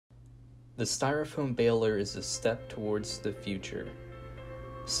The Styrofoam baler is a step towards the future.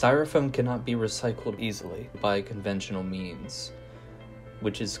 Styrofoam cannot be recycled easily by conventional means,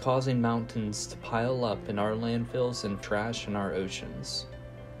 which is causing mountains to pile up in our landfills and trash in our oceans.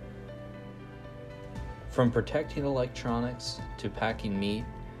 From protecting electronics, to packing meat,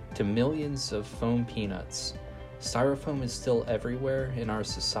 to millions of foam peanuts, Styrofoam is still everywhere in our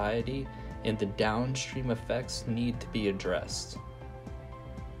society, and the downstream effects need to be addressed.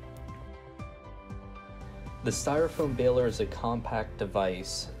 The Styrofoam baler is a compact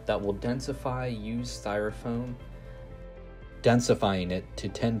device that will densify used Styrofoam, densifying it to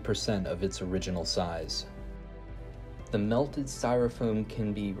 10% of its original size. The melted Styrofoam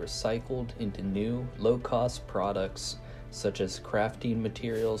can be recycled into new, low-cost products such as crafting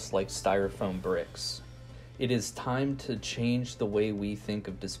materials like Styrofoam bricks. It is time to change the way we think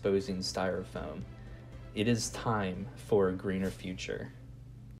of disposing Styrofoam. It is time for a greener future.